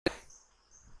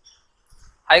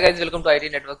Hi guys, welcome to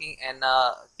IT Networking, and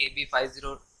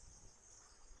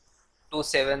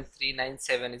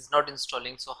KB5027397 is not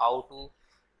installing. So how to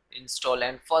install?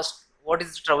 And first, what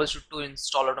is the troubleshoot to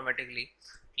install automatically?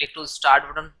 Click to start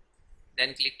button,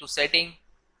 then click to setting,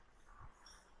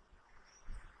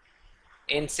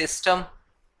 in system,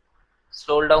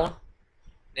 scroll down,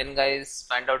 then guys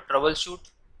find out troubleshoot,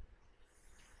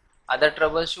 other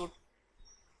troubleshoot,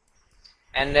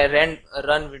 and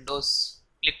run Windows.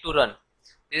 Click to run.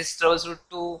 This troubleshoot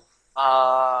to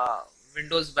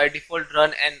Windows by default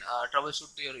run and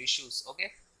troubleshoot to your issues. Okay,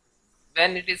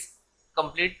 when it is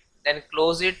complete, then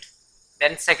close it.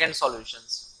 Then second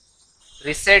solutions,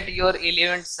 reset your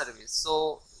element service.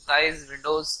 So guys,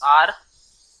 Windows R,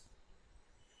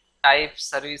 type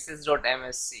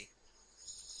services.msc,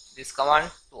 this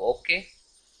command to OK,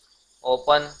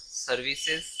 open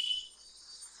services,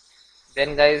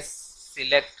 then guys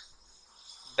select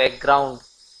background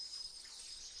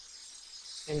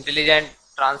intelligent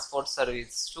transport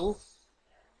service to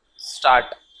start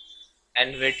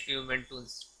and wait few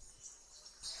minutes.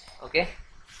 Okay,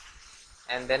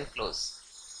 and then close.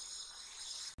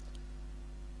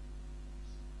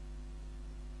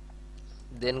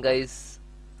 Then guys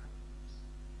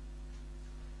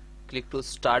click to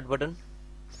start button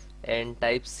and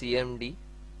type cmd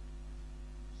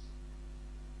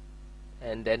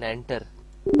and then enter.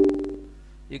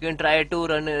 You can try to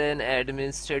run an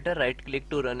administrator, right click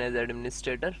to run as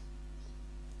administrator,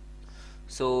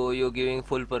 so you're giving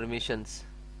full permissions.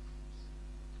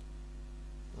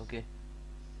 Okay,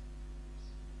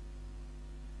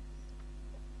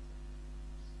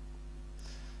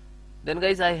 then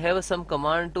guys I have some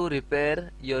command to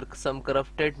repair your some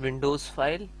corrupted Windows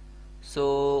file.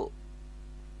 So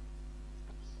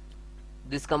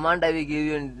this command I will give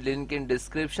you in link in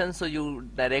description, so you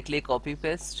directly copy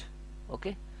paste.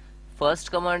 Okay,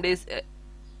 first command is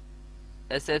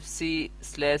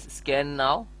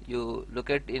sfc/scannow. You look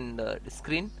at in the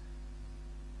screen.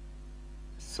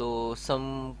 So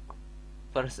some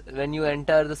when you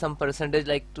enter the some percentage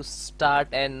like to start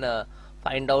and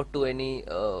find out to any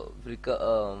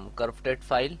corrupted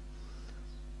file.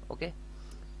 Okay,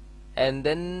 and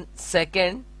then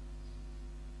second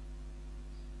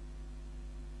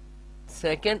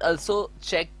also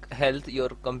check health your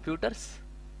computers,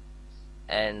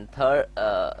 and third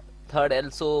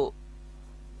also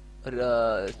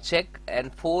check,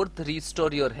 and fourth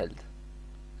restore your health.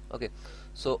 Okay,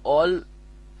 so all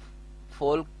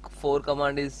four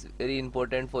command is very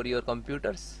important for your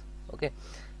computers. Okay,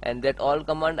 and that all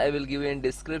command I will give you in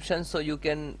description, so you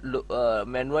can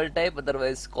manual type,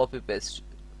 otherwise copy paste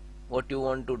what you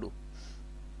want to do.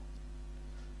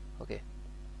 Okay,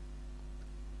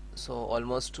 so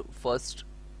almost first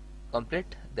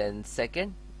complete, then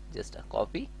second just a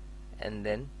copy and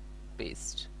then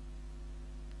paste,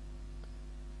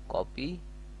 copy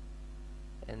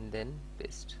and then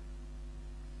paste.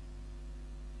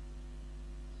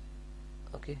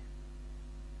 Okay,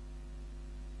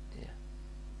 yeah,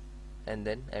 and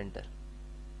then enter.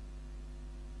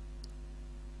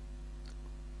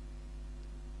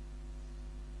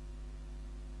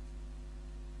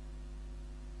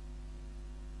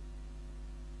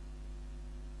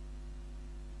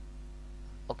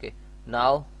 Okay,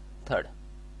 now third.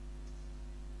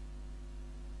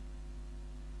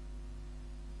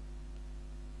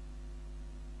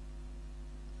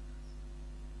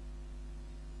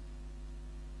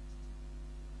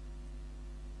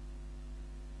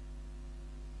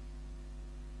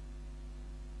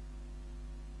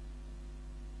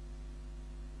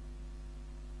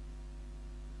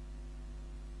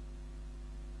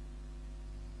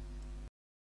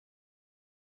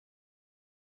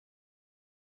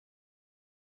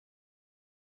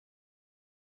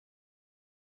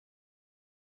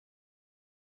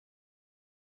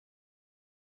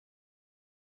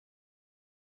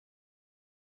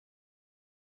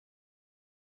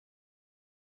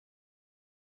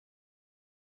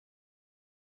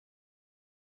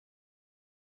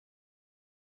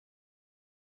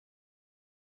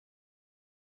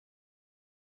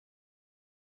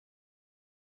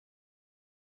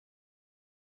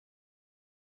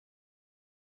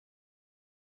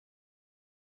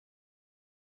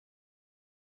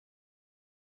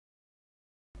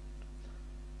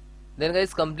 Then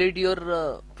guys complete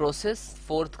your process.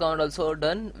 Fourth count also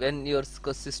done. When your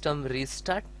system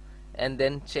restart, and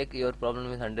then check your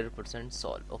problem is 100%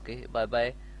 solved. Okay, bye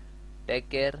bye, take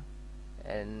care,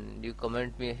 and you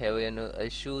comment me have any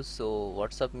issues, so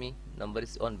WhatsApp me, number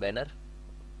is on banner.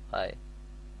 Bye.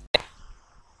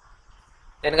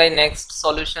 Then guys next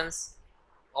solutions,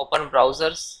 open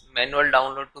browsers, manual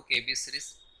download to KB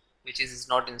series, which is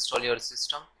not install your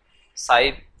system.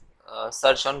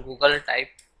 Search on Google, type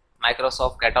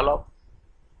Microsoft Catalog,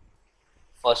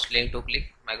 first link to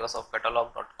click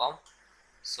microsoftcatalog.com.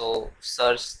 so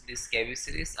search this KB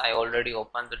series. I already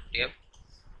opened the tab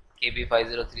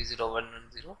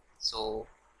KB5030110. so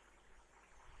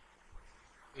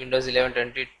Windows 11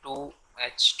 22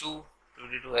 H2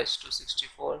 22 H2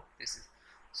 64. This is,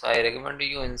 so I recommend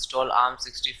you install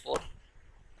ARM64,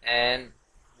 and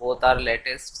both are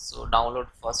latest. So download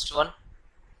first one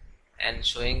and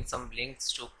showing some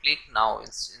links to click. Now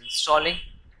it's installing.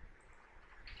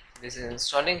 This is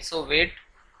installing, so wait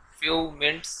few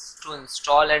minutes to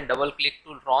install and double click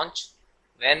to launch.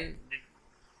 When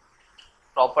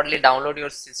properly download your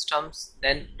systems,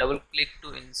 then double click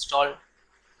to install,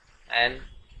 and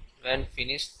when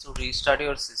finished to restart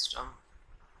your system.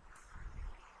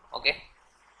 Okay,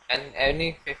 and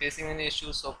facing any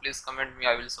issues, so please comment me,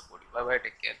 I will support you. Bye bye,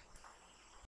 take care.